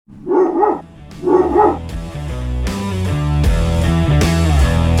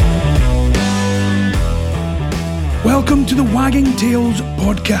Welcome to the Wagging Tails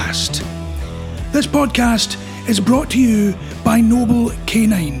podcast. This podcast is brought to you by Noble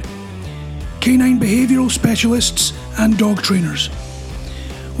Canine behavioural specialists and dog trainers.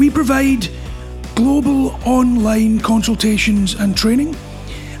 We provide global online consultations and training,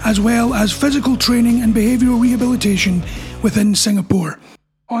 as well as physical training and behavioural rehabilitation within Singapore.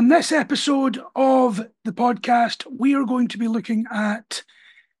 On this episode of the podcast, we are going to be looking at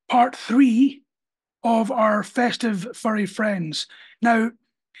part 3 of our Festive Furry Friends. Now,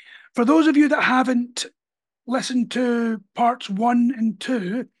 for those of you that haven't listened to parts 1 and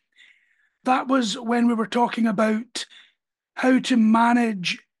 2, that was when we were talking about how to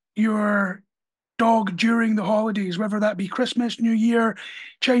manage your dog during the holidays, whether that be Christmas, New Year,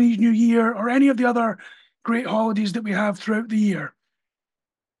 Chinese New Year, or any of the other great holidays that we have throughout the year.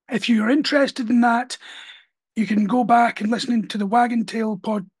 If you're interested in that, you can go back and listen to the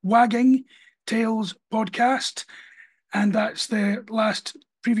Wagging Tails podcast, and that's the last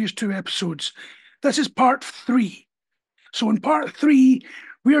previous 2 episodes. This is part 3. So in part 3,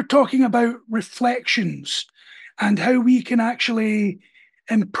 we are talking about reflections and how we can actually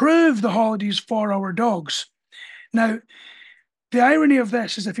improve the holidays for our dogs. Now, the irony of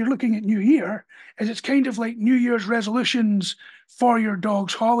this is if you're looking at New Year, is it's kind of like New Year's resolutions for your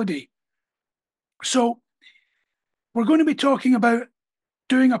dog's holiday. So we're going to be talking about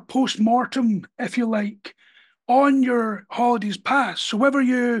doing a post-mortem, if you like, on your holidays past. So whether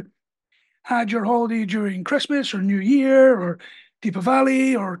you had your holiday during Christmas or New Year or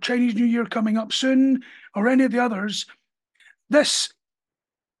Deepavali or Chinese New Year coming up soon or any of the others, this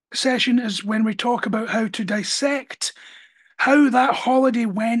session is when we talk about how to dissect how that holiday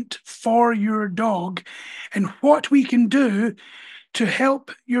went for your dog and what we can do to help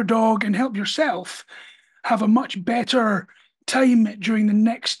your dog and help yourself have a much better time during the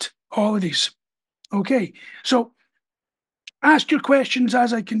next holidays. Okay, so ask your questions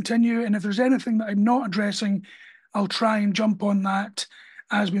as I continue, and if there's anything that I'm not addressing, I'll try and jump on that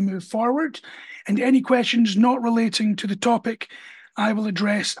as we move forward. And any questions not relating to the topic, I will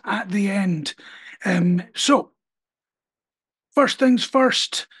address at the end. So, first things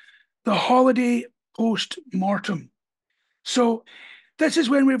first, the holiday post-mortem. So, this is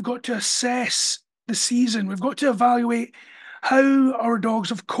when we've got to assess the season. We've got to evaluate how our dogs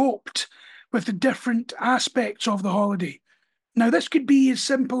have coped with the different aspects of the holiday. Now, this could be as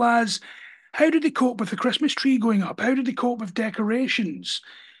simple as, how did they cope with the Christmas tree going up? How did they cope with decorations?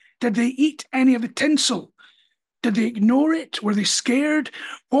 Did they eat any of the tinsel? Did they ignore it? Were they scared?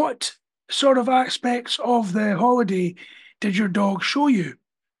 What sort of aspects of the holiday did your dog show you?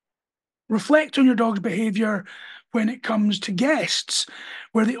 Reflect on your dog's behaviour when it comes to guests.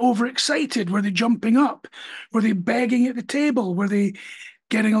 Were they overexcited? Were they jumping up? Were they begging at the table? Were they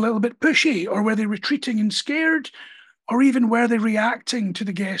getting a little bit pushy? Or were they retreating and scared? Or even were they reacting to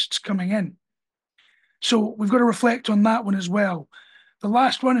the guests coming in? So we've got to reflect on that one as well. The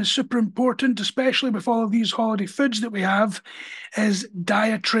last one is super important, especially with all of these holiday foods that we have, is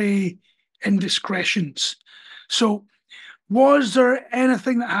dietary indiscretions. So was there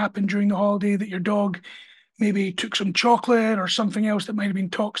anything that happened during the holiday that your dog maybe took some chocolate or something else that might have been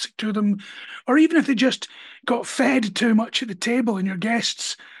toxic to them? Or even if they just got fed too much at the table and your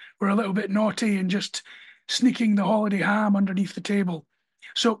guests were a little bit naughty and just sneaking the holiday ham underneath the table.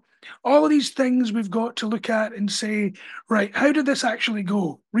 So all of these things we've got to look at and say, right, how did this actually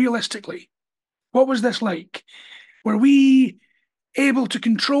go realistically? What was this like? Were we able to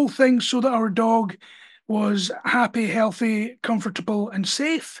control things so that our dog was happy, healthy, comfortable, and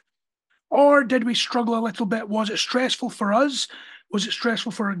safe? Or did we struggle a little bit? Was it stressful for us? Was it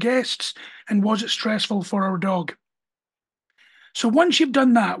stressful for our guests? And was it stressful for our dog? So once you've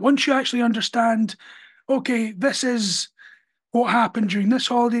done that, once you actually understand, okay, this is what happened during this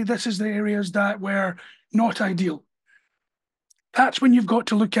holiday, this is the areas that were not ideal. That's when you've got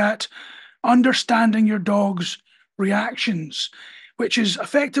to look at understanding your dog's reactions, which is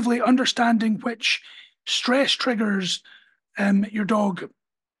effectively understanding which stress triggers your dog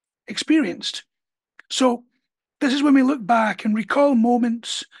experienced. So this is when we look back and recall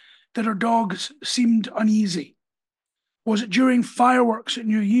moments that our dogs seemed uneasy. Was it during fireworks at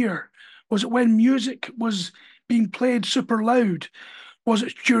New Year? Was it when music was being played super loud? Was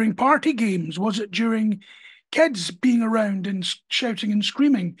it during party games? Was it during kids being around and shouting and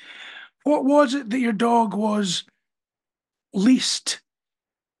screaming? What was it that your dog was least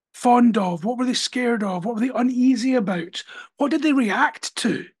fond of? What were they scared of? What were they uneasy about? What did they react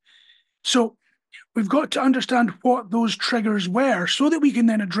to? So we've got to understand what those triggers were so that we can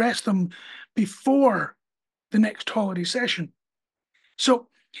then address them before the next holiday session. So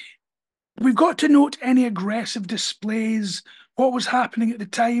We've got to note any aggressive displays, what was happening at the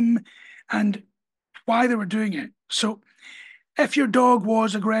time, and why they were doing it. So, if your dog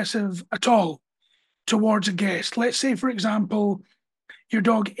was aggressive at all towards a guest, let's say, for example, your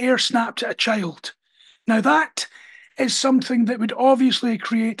dog air snapped at a child. Now, that is something that would obviously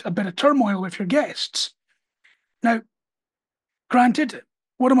create a bit of turmoil with your guests. Now, granted,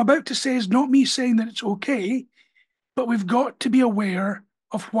 what I'm about to say is not me saying that it's okay, but we've got to be aware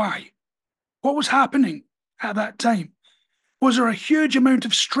of why. What was happening at that time? Was there a huge amount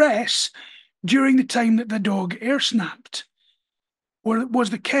of stress during the time that the dog air snapped? Or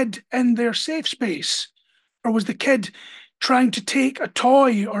was the kid in their safe space? Or was the kid trying to take a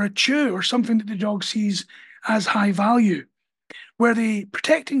toy or a chew or something that the dog sees as high value? Were they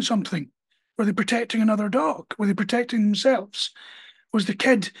protecting something? Were they protecting another dog? Were they protecting themselves? Was the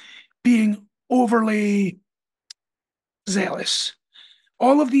kid being overly zealous?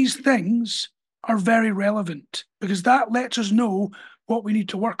 All of these things are very relevant because that lets us know what we need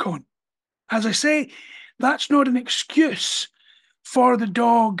to work on. As I say, that's not an excuse for the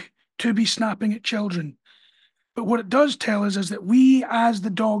dog to be snapping at children. But what it does tell us is that we, as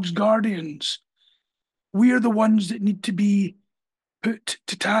the dog's guardians, we're the ones that need to be put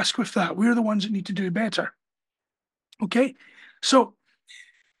to task with that. We're the ones that need to do better. Okay? So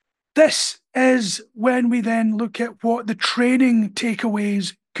this is when we then look at what the training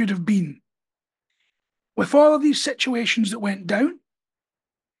takeaways could have been. With all of these situations that went down,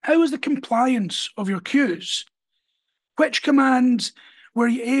 how was the compliance of your cues? Which commands were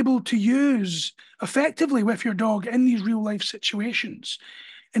you able to use effectively with your dog in these real life situations?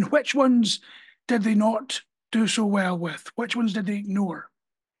 And which ones did they not do so well with? Which ones did they ignore?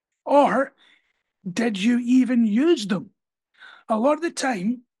 Or did you even use them? A lot of the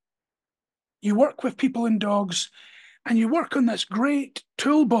time, you work with people and dogs and you work on this great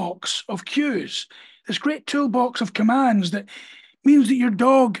toolbox of cues, this great toolbox of commands that means that your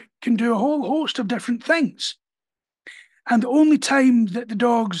dog can do a whole host of different things. And the only time that the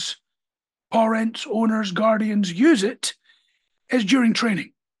dog's parents, owners, guardians use it is during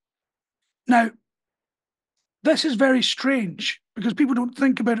training. Now, this is very strange because people don't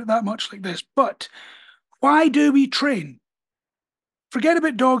think about it that much like this. But why do we train? Forget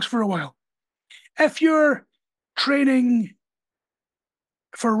about dogs for a while. If you're training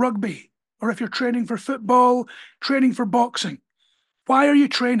for rugby, or if you're training for football, training for boxing, why are you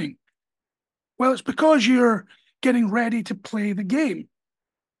training? Well, it's because you're getting ready to play the game.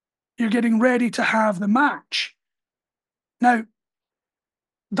 You're getting ready to have the match. Now,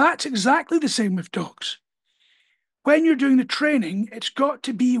 that's exactly the same with dogs. When you're doing the training, it's got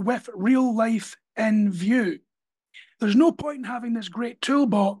to be with real life in view. There's no point in having this great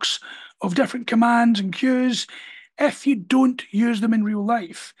toolbox of different commands and cues if you don't use them in real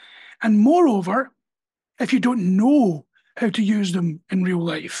life. And moreover, if you don't know how to use them in real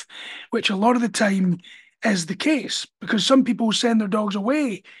life, which a lot of the time is the case because some people send their dogs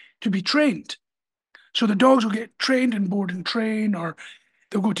away to be trained. So the dogs will get trained in board and train, or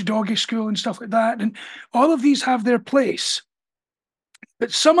they'll go to doggy school and stuff like that. And all of these have their place.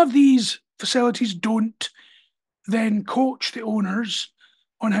 But some of these facilities don't then coach the owners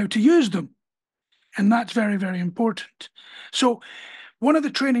on how to use them. And that's very, very important. So one of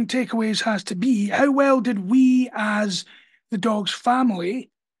the training takeaways has to be, how well did we as the dog's family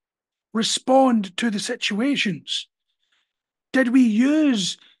respond to the situations? Did we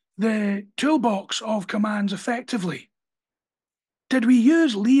use the toolbox of commands effectively? Did we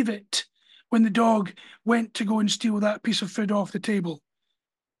use leave it when the dog went to go and steal that piece of food off the table?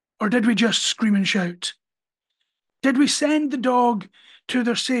 Or did we just scream and shout? Did we send the dog to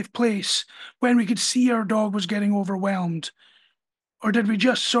their safe place when we could see our dog was getting overwhelmed? Or did we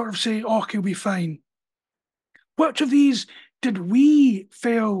just sort of say, oh, he'll be fine? Which of these did we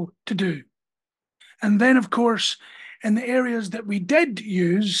fail to do? And then, of course, in the areas that we did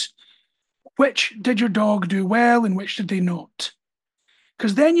use, which did your dog do well and which did they not?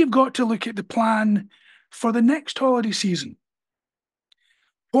 Because then you've got to look at the plan for the next holiday season.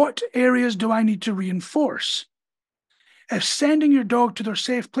 What areas do I need to reinforce? If sending your dog to their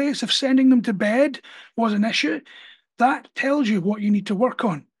safe place, if sending them to bed was an issue, that tells you what you need to work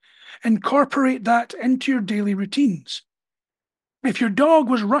on. Incorporate that into your daily routines. If your dog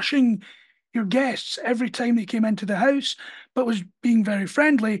was rushing your guests every time they came into the house, but was being very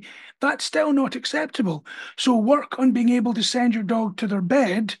friendly, that's still not acceptable. So work on being able to send your dog to their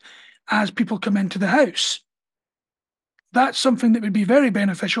bed as people come into the house. That's something that would be very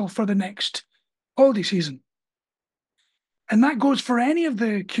beneficial for the next holiday season. And that goes for any of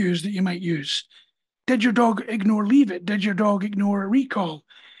the cues that you might use. Did your dog ignore leave it? Did your dog ignore a recall?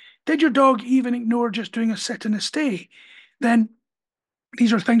 Did your dog even ignore just doing a sit and a stay? Then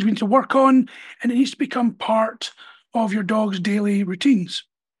these are things we need to work on, and it needs to become part of your dog's daily routines.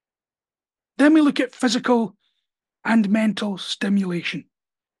 Then we look at physical and mental stimulation.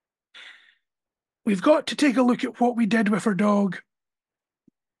 We've got to take a look at what we did with our dog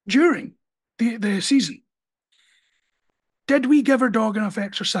during the season. Did we give our dog enough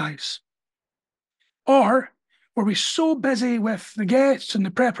exercise? Or were we so busy with the guests and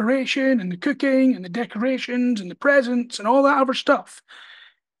the preparation and the cooking and the decorations and the presents and all that other stuff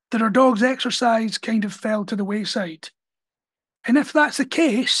that our dog's exercise kind of fell to the wayside? And if that's the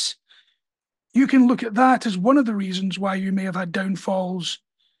case, you can look at that as one of the reasons why you may have had downfalls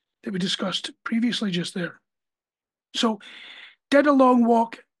that we discussed previously just there. So, did a long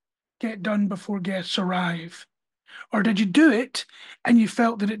walk get done before guests arrive? Or did you do it and you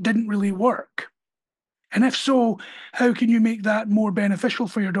felt that it didn't really work? And if so, how can you make that more beneficial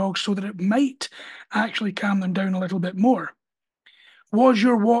for your dog so that it might actually calm them down a little bit more? Was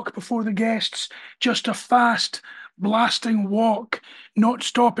your walk before the guests just a fast, blasting walk, not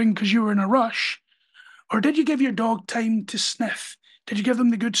stopping because you were in a rush? Or did you give your dog time to sniff? Did you give them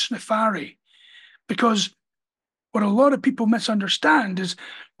the good sniffari? Because what a lot of people misunderstand is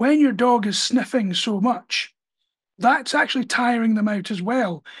when your dog is sniffing so much, that's actually tiring them out as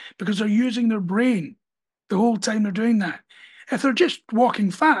well because they're using their brain the whole time they're doing that. If they're just walking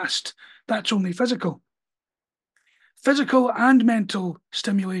fast, that's only physical. Physical and mental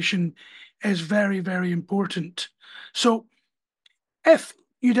stimulation is very, very important. So if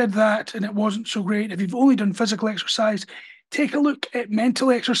you did that and it wasn't so great, if you've only done physical exercise, take a look at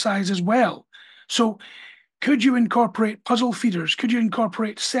mental exercise as well. So could you incorporate puzzle feeders? Could you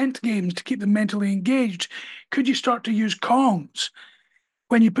incorporate scent games to keep them mentally engaged? Could you start to use Kongs?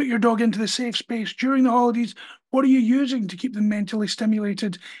 When you put your dog into the safe space during the holidays, what are you using to keep them mentally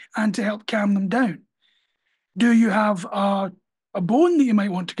stimulated and to help calm them down? Do you have a bone that you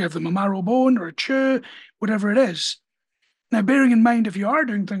might want to give them, a marrow bone or a chew, whatever it is? Now, bearing in mind, if you are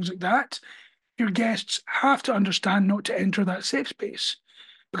doing things like that, your guests have to understand not to enter that safe space,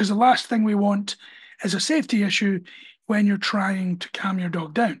 because the last thing we want is a safety issue when you're trying to calm your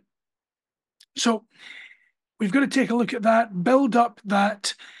dog down. So we've got to take a look at that, build up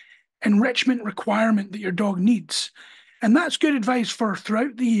that enrichment requirement that your dog needs. And that's good advice for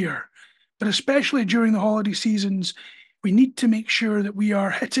throughout the year, but especially during the holiday seasons, we need to make sure that we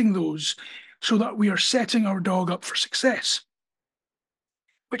are hitting those so that we are setting our dog up for success.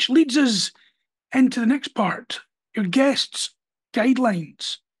 Which leads us into the next part, your guests'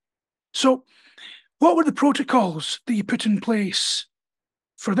 guidelines. So, what were the protocols that you put in place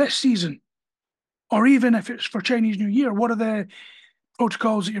for this season? Or even if it's for Chinese New Year, what are the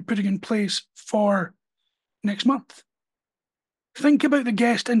protocols that you're putting in place for next month? Think about the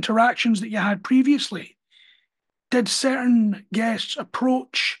guest interactions that you had previously. Did certain guests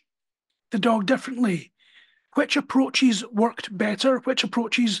approach the dog differently? Which approaches worked better? Which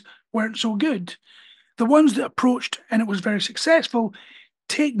approaches weren't so good? The ones that approached and it was very successful,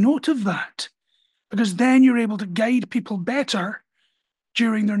 take note of that, because then you're able to guide people better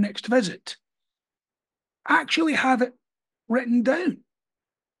during their next visit. Actually have it written down.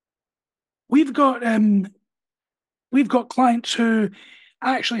 We've got clients who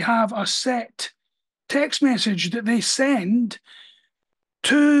actually have a set text message that they send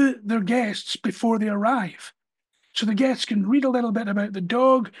to their guests before they arrive. So the guests can read a little bit about the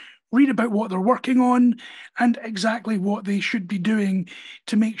dog, read about what they're working on, and exactly what they should be doing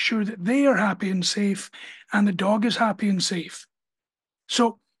to make sure that they are happy and safe and the dog is happy and safe.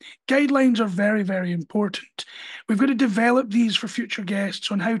 So guidelines are very, very important. We've got to develop these for future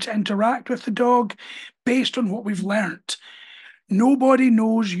guests on how to interact with the dog based on what we've learnt. Nobody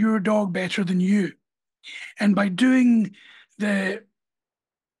knows your dog better than you. And by doing the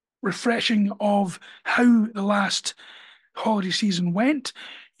refreshing of how the last holiday season went,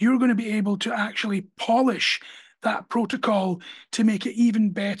 you're going to be able to actually polish that protocol to make it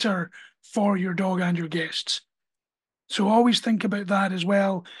even better for your dog and your guests. So always think about that as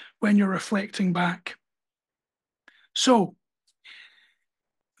well when you're reflecting back. So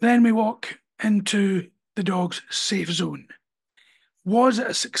then we walk into the dog's safe zone. Was it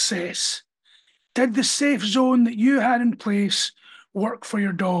a success? Did the safe zone that you had in place work for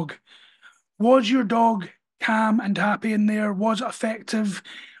your dog? Was your dog calm and happy in there? Was it effective?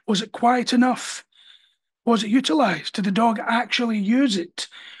 Was it quiet enough? Was it utilised? Did the dog actually use it?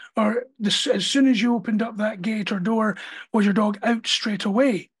 Or as soon as you opened up that gate or door, was your dog out straight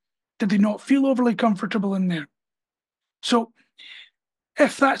away? Did they not feel overly comfortable in there? So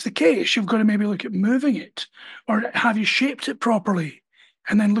if that's the case, you've got to maybe look at moving it. Or have you shaped it properly?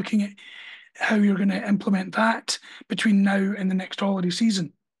 and then looking at how you're going to implement that between now and the next holiday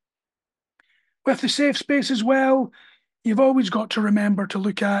season. With the safe space as well, you've always got to remember to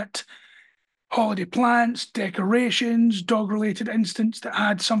look at holiday plants, decorations, dog-related incidents that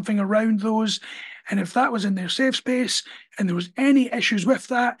had something around those. And if that was in their safe space and there was any issues with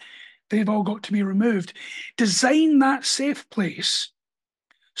that, they've all got to be removed. Design that safe place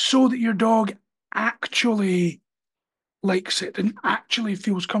so that your dog actually likes it and actually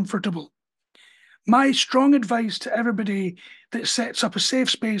feels comfortable. My strong advice to everybody that sets up a safe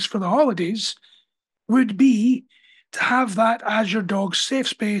space for the holidays would be to have that as your dog's safe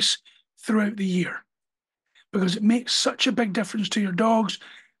space throughout the year, because it makes such a big difference to your dogs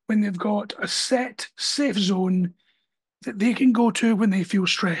when they've got a set, safe zone that they can go to when they feel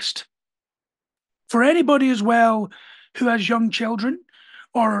stressed. For anybody as well who has young children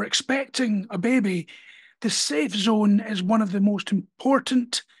or are expecting a baby, the safe zone is one of the most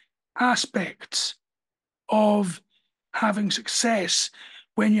important aspects of having success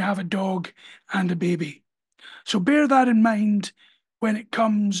when you have a dog and a baby. So bear that in mind when it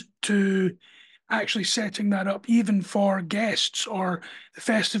comes to actually setting that up, even for guests or the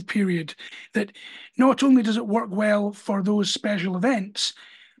festive period, that not only does it work well for those special events,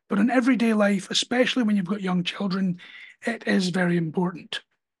 but in everyday life, especially when you've got young children, it is very important.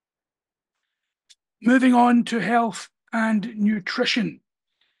 Moving on to health and nutrition.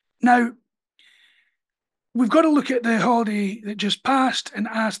 Now, we've got to look at the holiday that just passed and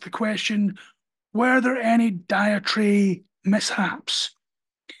ask the question, were there any dietary mishaps?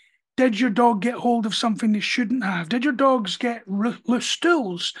 Did your dog get hold of something they shouldn't have? Did your dogs get loose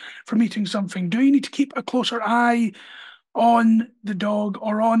stools from eating something? Do you need to keep a closer eye on the dog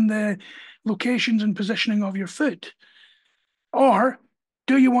or on the locations and positioning of your food? Or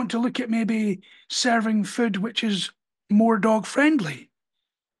do you want to look at maybe serving food which is more dog friendly?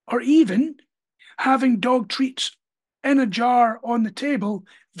 Or even having dog treats in a jar on the table,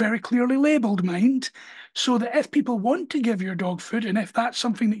 very clearly labelled, mind, so that if people want to give your dog food, and if that's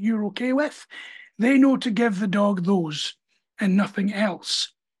something that you're okay with, they know to give the dog those and nothing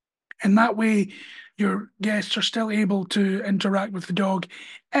else. And that way, your guests are still able to interact with the dog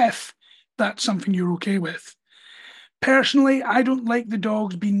if that's something you're okay with. Personally, I don't like the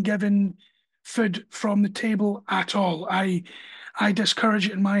dogs being given food from the table at all. I discourage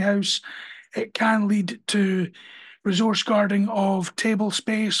it in my house. It can lead to resource guarding of table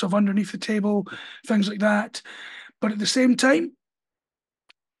space, of underneath the table, things like that. But at the same time,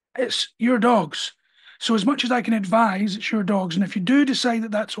 it's your dogs. So as much as I can advise, it's your dogs. And if you do decide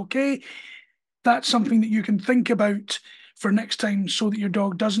that that's okay, that's something that you can think about for next time so that your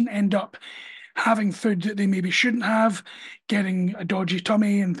dog doesn't end up having food that they maybe shouldn't have, getting a dodgy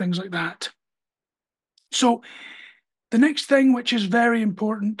tummy and things like that. So the next thing, which is very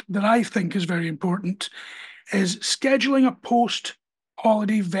important, that I think is very important, is scheduling a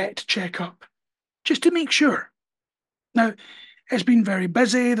post-holiday vet checkup, just to make sure. Now, it's been very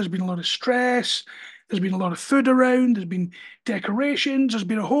busy, there's been a lot of stress, there's been a lot of food around, there's been decorations, there's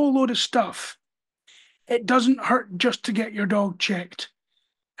been a whole load of stuff. It doesn't hurt just to get your dog checked.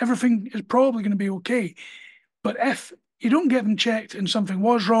 Everything is probably going to be okay. But if you don't get them checked and something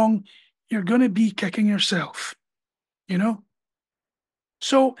was wrong, you're going to be kicking yourself, you know?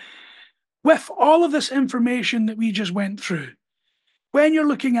 So with all of this information that we just went through, when you're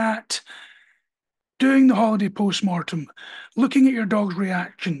looking at doing the holiday postmortem, looking at your dog's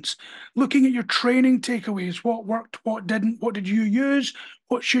reactions, looking at your training takeaways, what worked, what didn't, what did you use,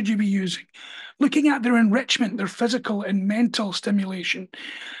 what should you be using, looking at their enrichment, their physical and mental stimulation,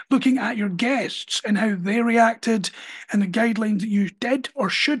 looking at your guests and how they reacted and the guidelines that you did or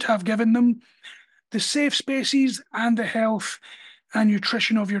should have given them, the safe spaces and the health and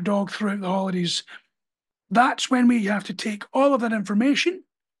nutrition of your dog throughout the holidays. That's when we have to take all of that information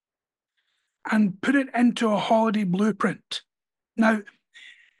and put it into a holiday blueprint. Now,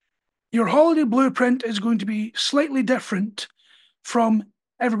 your holiday blueprint is going to be slightly different from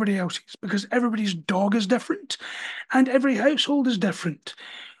everybody else's because everybody's dog is different and every household is different.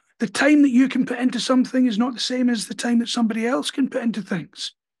 The time that you can put into something is not the same as the time that somebody else can put into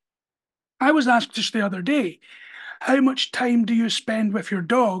things. I was asked just the other day, how much time do you spend with your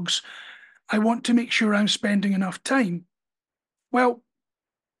dogs? I want to make sure I'm spending enough time. Well,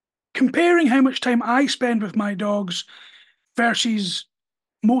 comparing how much time I spend with my dogs versus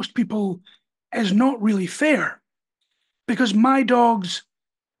most people is not really fair because my dogs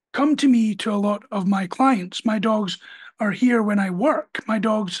come to me to a lot of my clients. My dogs are here when I work. My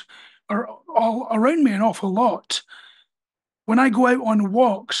dogs are all around me an awful lot. When I go out on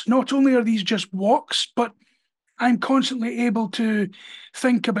walks, not only are these just walks, but I'm constantly able to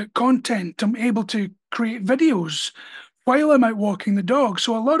think about content. I'm able to create videos while I'm out walking the dog.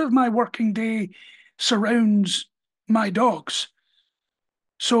 So a lot of my working day surrounds my dogs.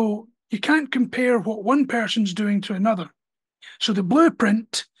 So you can't compare what one person's doing to another. So the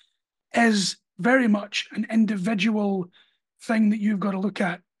blueprint is very much an individual thing that you've got to look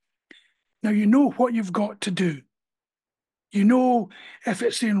at. Now, you know what you've got to do. You know if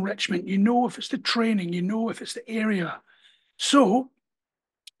it's the enrichment, you know if it's the training, you know if it's the area. So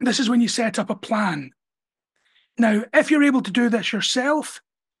this is when you set up a plan. Now, if you're able to do this yourself,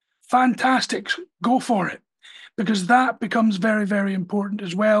 fantastic, go for it. Because that becomes very, very important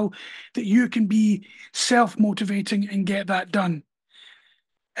as well, that you can be self-motivating and get that done.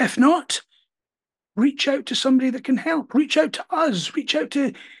 If not, reach out to somebody that can help. Reach out to us. Reach out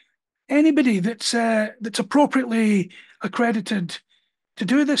to anybody that's appropriately accredited to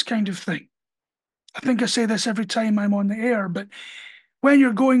do this kind of thing. I think I say this every time I'm on the air, but when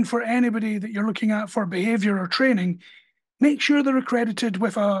you're going for anybody that you're looking at for behaviour or training, make sure they're accredited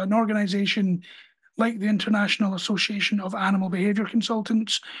with an organisation like the International Association of Animal Behaviour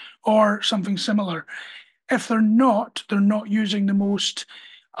Consultants or something similar. If they're not using the most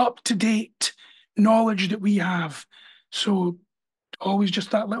up-to-date knowledge that we have. So always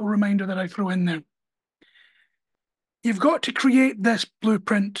just that little reminder that I throw in there. You've got to create this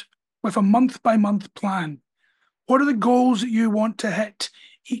blueprint with a month-by-month plan. What are the goals that you want to hit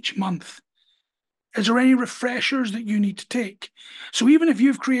each month? Is there any refreshers that you need to take? So even if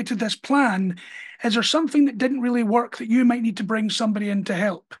you've created this plan, is there something that didn't really work that you might need to bring somebody in to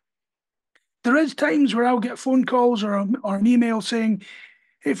help? There is times where I'll get phone calls or an email saying,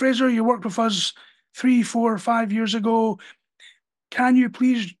 hey, Fraser, you worked with us 3, 4, 5 years ago. Can you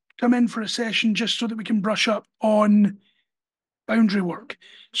please come in for a session just so that we can brush up on boundary work,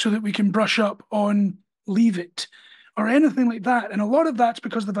 so that we can brush up on leave it or anything like that? And a lot of that's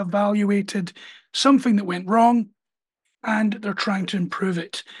because they've evaluated something that went wrong and they're trying to improve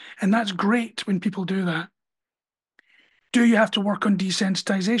it. And that's great when people do that. Do you have to work on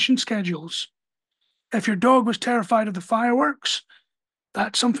desensitization schedules? If your dog was terrified of the fireworks,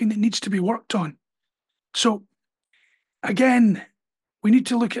 that's something that needs to be worked on. So again, we need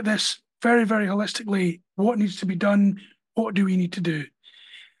to look at this very, very holistically. What needs to be done? What do we need to do?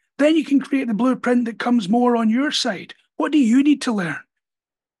 Then you can create the blueprint that comes more on your side. What do you need to learn?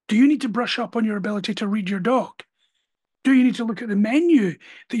 Do you need to brush up on your ability to read your dog? Do you need to look at the menu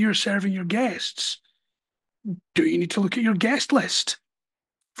that you're serving your guests? Do you need to look at your guest list?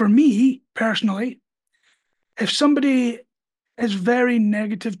 For me, personally, if somebody is very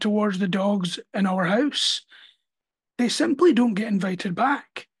negative towards the dogs in our house, they simply don't get invited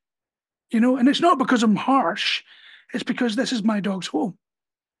back. And it's not because I'm harsh, it's because this is my dog's home.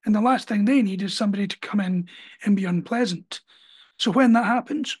 And the last thing they need is somebody to come in and be unpleasant. So when that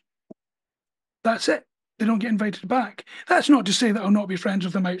happens, that's it. They don't get invited back. That's not to say that I'll not be friends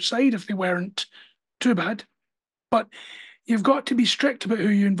with them outside if they weren't too bad. But you've got to be strict about who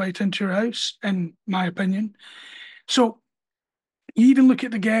you invite into your house, in my opinion. So you even look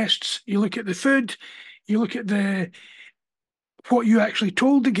at the guests, you look at the food, you look at what you actually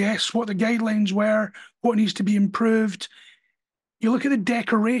told the guests, what the guidelines were, what needs to be improved. You look at the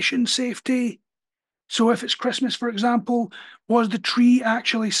decoration safety. So if it's Christmas, for example, was the tree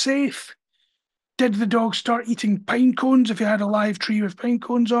actually safe? Did the dog start eating pine cones if you had a live tree with pine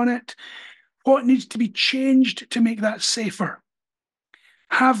cones on it? What needs to be changed to make that safer?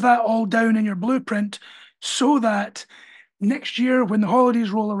 Have that all down in your blueprint so that next year when the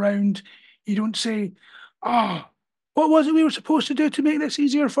holidays roll around, you don't say, what was it we were supposed to do to make this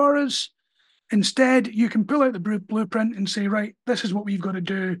easier for us? Instead, you can pull out the blueprint and say, right, this is what we've got to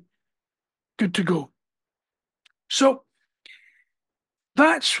do. Good to go. So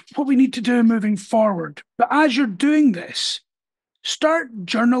that's what we need to do moving forward. But as you're doing this, start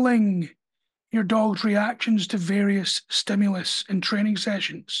journaling your dog's reactions to various stimulus in training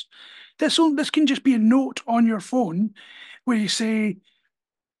sessions. This can just be a note on your phone where you say,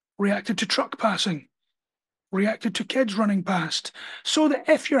 reacted to truck passing, reacted to kids running past, so that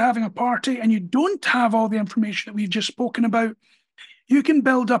if you're having a party and you don't have all the information that we've just spoken about, you can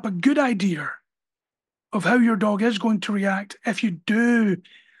build up a good idea of how your dog is going to react if you do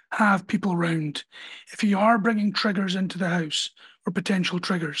have people around, if you are bringing triggers into the house or potential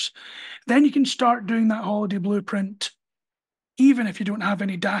triggers. Then you can start doing that holiday blueprint, even if you don't have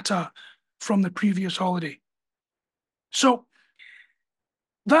any data from the previous holiday. So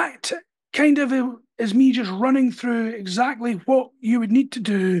that kind of is me just running through exactly what you would need to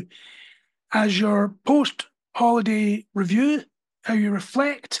do as your post-holiday review, how you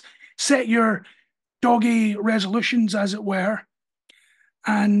reflect, set your doggy resolutions, as it were.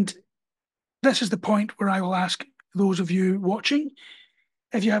 And this is the point where I will ask those of you watching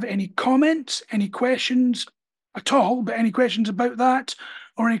if you have any comments, any questions at all, but any questions about that,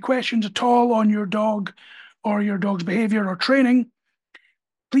 or any questions at all on your dog or your dog's behaviour or training,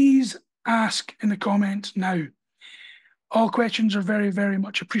 please ask in the comments now. All questions are very, very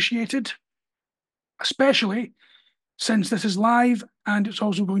much appreciated, especially since this is live and it's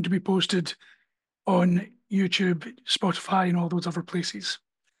also going to be posted on YouTube, Spotify, and all those other places.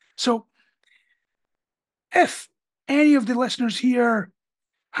 So if any of the listeners here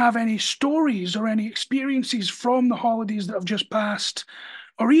have any stories or any experiences from the holidays that have just passed,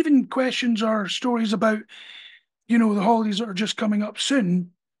 or even questions or stories about, the holidays that are just coming up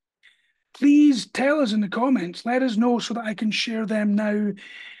soon, please tell us in the comments. Let us know so that I can share them now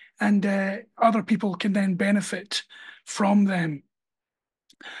and other people can then benefit from them.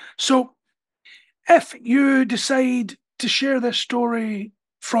 So if you decide to share this story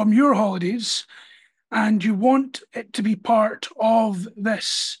from your holidays and you want it to be part of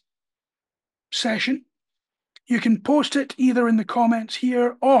this session, you can post it either in the comments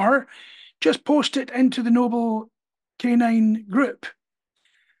here or just post it into the Noble Canine group.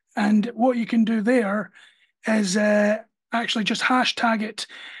 And what you can do there is actually just hashtag it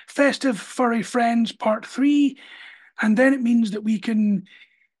Festive Furry Friends Part 3. And then it means that we can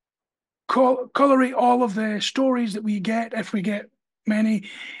collate all of the stories that we get, if we get many,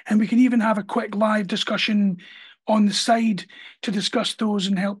 and we can even have a quick live discussion on the side to discuss those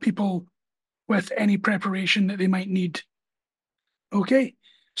and help people with any preparation that they might need. Okay,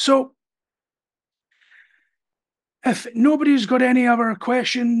 so if nobody's got any other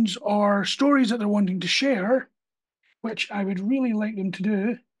questions or stories that they're wanting to share, which I would really like them to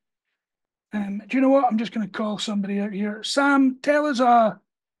do, do you know what? I'm just going to call somebody out here. Sam, tell us a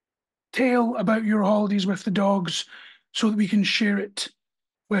tale about your holidays with the dogs so that we can share it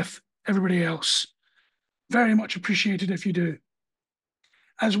with everybody else. Very much appreciated if you do.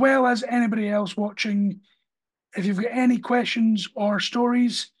 As well as anybody else watching, if you've got any questions or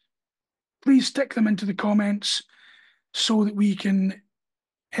stories, please stick them into the comments so that we can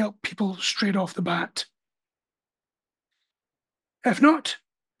help people straight off the bat. If not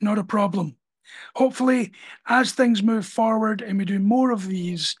a problem. Hopefully, as things move forward and we do more of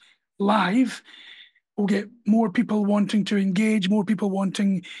these live, we'll get more people wanting to engage, more people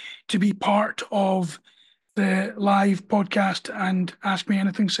wanting to be part of the live podcast and Ask Me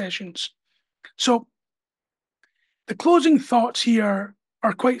Anything sessions. So the closing thoughts here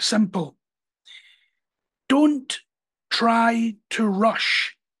are quite simple. Don't try to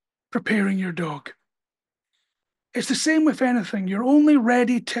rush preparing your dog. It's the same with anything. You're only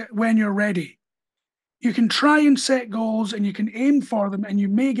ready when you're ready. You can try and set goals and you can aim for them and you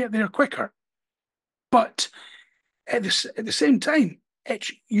may get there quicker. But at the same time,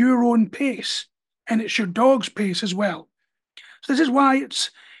 it's your own pace and it's your dog's pace as well. So this is why it's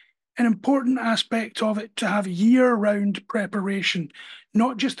an important aspect of it to have year-round preparation,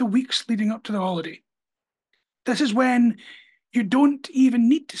 not just the weeks leading up to the holiday. This is when you don't even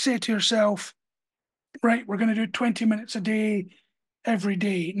need to say to yourself, right, we're going to do 20 minutes a day every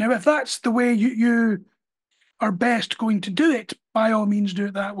day. Now, if that's the way you are best going to do it, by all means do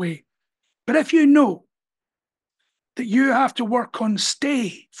it that way. But if you know that you have to work on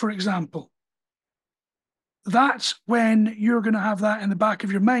stay, for example, that's when you're going to have that in the back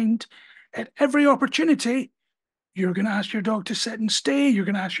of your mind. At every opportunity, you're going to ask your dog to sit and stay. You're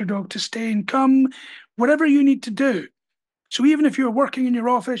going to ask your dog to stay and come, whatever you need to do. So even if you're working in your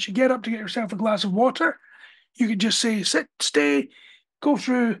office, you get up to get yourself a glass of water, you could just say, sit, stay, go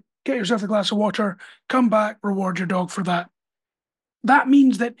through, get yourself a glass of water, come back, reward your dog for that. That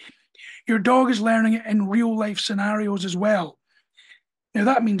means that your dog is learning it in real life scenarios as well. Now,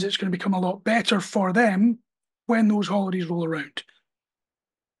 that means it's going to become a lot better for them when those holidays roll around.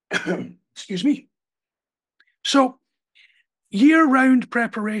 Excuse me. So, year-round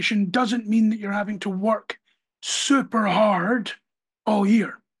preparation doesn't mean that you're having to work super hard all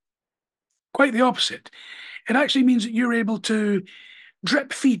year. Quite the opposite. It actually means that you're able to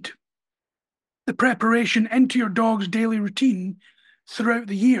drip feed the preparation into your dog's daily routine throughout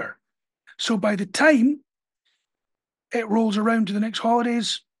the year. So by the time it rolls around to the next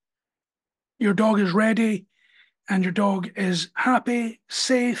holidays, your dog is ready and your dog is happy,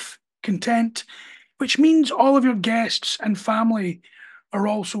 safe, content, which means all of your guests and family are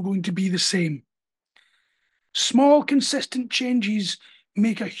also going to be the same. Small, consistent changes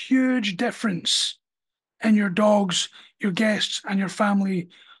make a huge difference in your dogs, your guests, and your family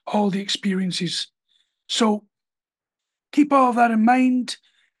holiday experiences. So keep all of that in mind.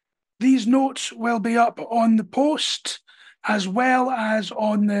 These notes will be up on the post as well as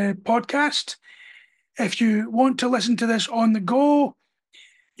on the podcast. If you want to listen to this on the go,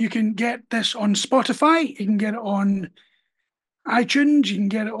 you can get this on Spotify, you can get it on iTunes, you can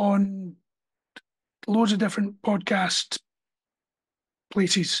get it on loads of different podcast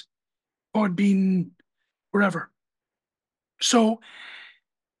places, Podbean, wherever. So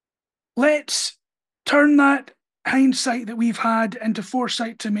let's turn that hindsight that we've had into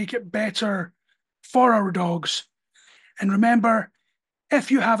foresight to make it better for our dogs. And remember,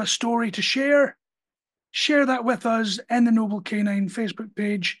 if you have a story to share that with us in the Noble Canine Facebook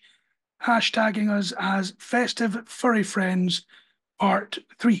page, hashtagging us as Festive Furry Friends Part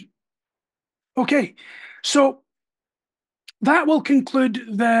 3. Okay, so that will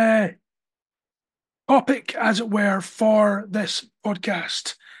conclude the topic, as it were, for this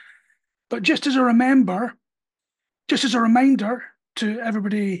podcast. But just as a reminder to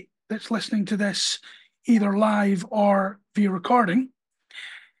everybody that's listening to this, either live or via recording,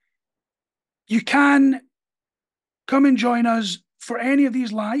 you can come and join us for any of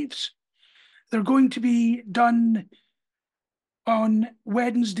these lives. They're going to be done on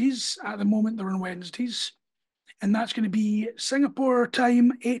Wednesdays. At the moment, they're on Wednesdays. And that's going to be Singapore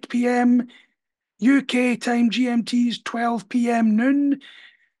time, 8 p.m, UK time, GMT's 12 p.m. noon.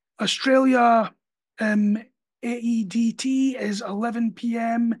 Australia AEDT is 11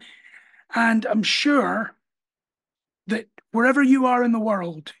 p.m. And I'm sure that wherever you are in the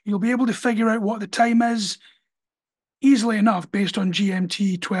world, you'll be able to figure out what the time is easily enough based on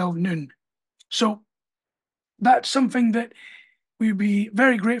GMT 12 noon. So that's something that we'd be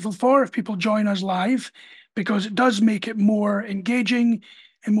very grateful for if people join us live, because it does make it more engaging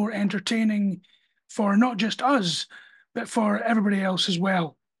and more entertaining for not just us, but for everybody else as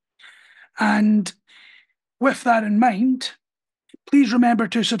well. And with that in mind, please remember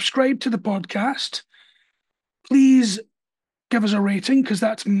to subscribe to the podcast. Please give us a rating, because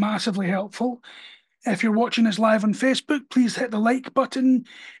that's massively helpful. If you're watching us live on Facebook, please hit the like button.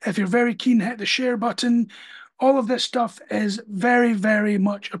 If you're very keen, hit the share button. All of this stuff is very, very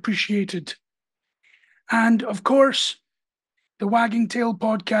much appreciated. And of course, the Wagging Tail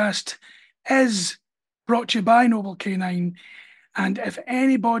podcast is brought to you by Noble Canine. And if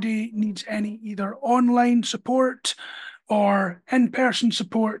anybody needs any either online support or in-person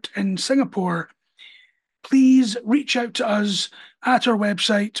support in Singapore, please reach out to us at our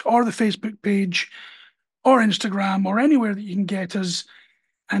website or the Facebook page or Instagram or anywhere that you can get us,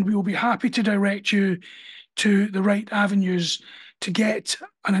 and we will be happy to direct you to the right avenues to get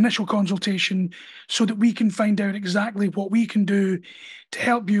an initial consultation, so that we can find out exactly what we can do to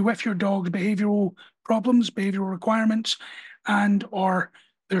help you with your dog's behavioural problems, behavioural requirements, and or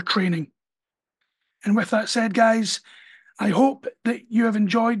their training. And with that said, guys, I hope that you have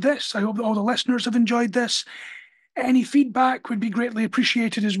enjoyed this. I hope that all the listeners have enjoyed this. Any feedback would be greatly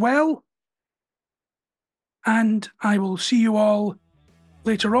appreciated as well. And I will see you all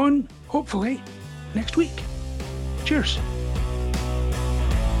later on, hopefully next week. Cheers.